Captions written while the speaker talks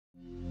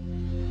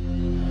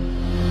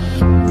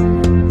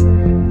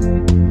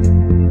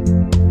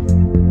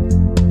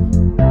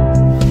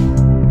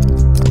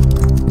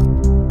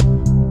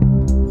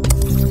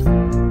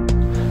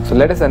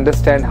let us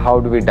understand how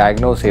do we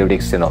diagnose aortic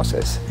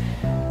stenosis.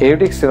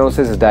 Aortic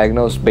stenosis is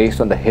diagnosed based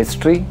on the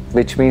history,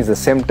 which means the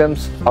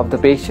symptoms of the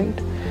patient.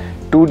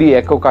 2D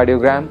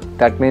echocardiogram,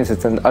 that means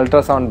it's an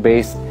ultrasound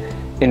based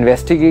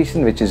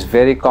investigation which is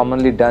very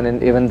commonly done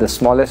in even the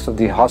smallest of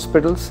the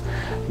hospitals,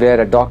 where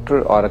a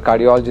doctor or a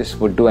cardiologist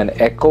would do an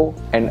echo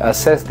and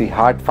assess the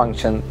heart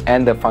function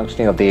and the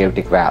functioning of the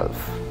aortic valve.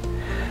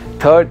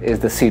 Third is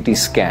the CT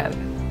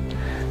scan.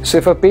 So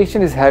if a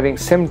patient is having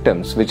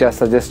symptoms which are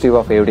suggestive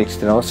of aortic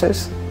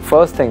stenosis,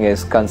 first thing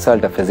is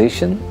consult a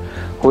physician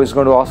who is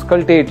going to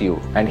auscultate you,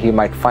 and he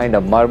might find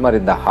a murmur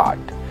in the heart.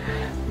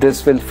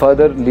 This will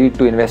further lead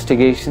to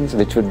investigations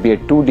which would be a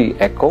 2D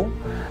echo,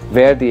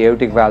 where the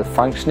aortic valve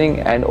functioning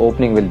and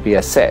opening will be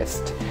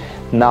assessed.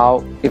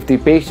 Now, if the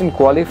patient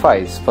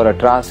qualifies for a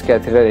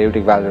transcatheter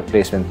aortic valve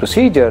replacement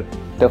procedure,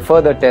 the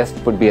further test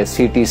would be a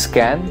CT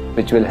scan,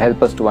 which will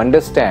help us to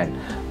understand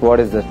what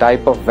is the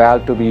type of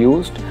valve to be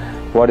used,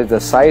 what is the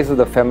size of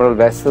the femoral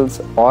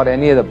vessels or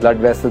any other blood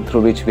vessel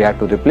through which we have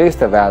to replace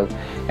the valve,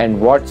 and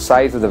what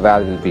size of the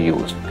valve will be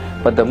used.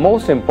 But the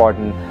most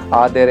important,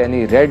 are there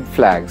any red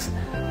flags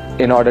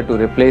in order to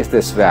replace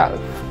this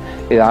valve?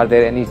 Are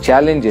there any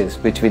challenges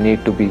which we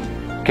need to be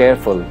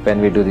careful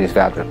when we do this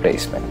valve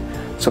replacement?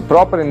 So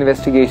proper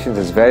investigations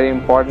is very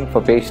important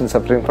for patients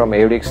suffering from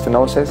aortic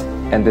stenosis,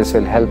 and this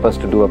will help us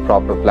to do a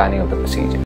proper planning of the procedure.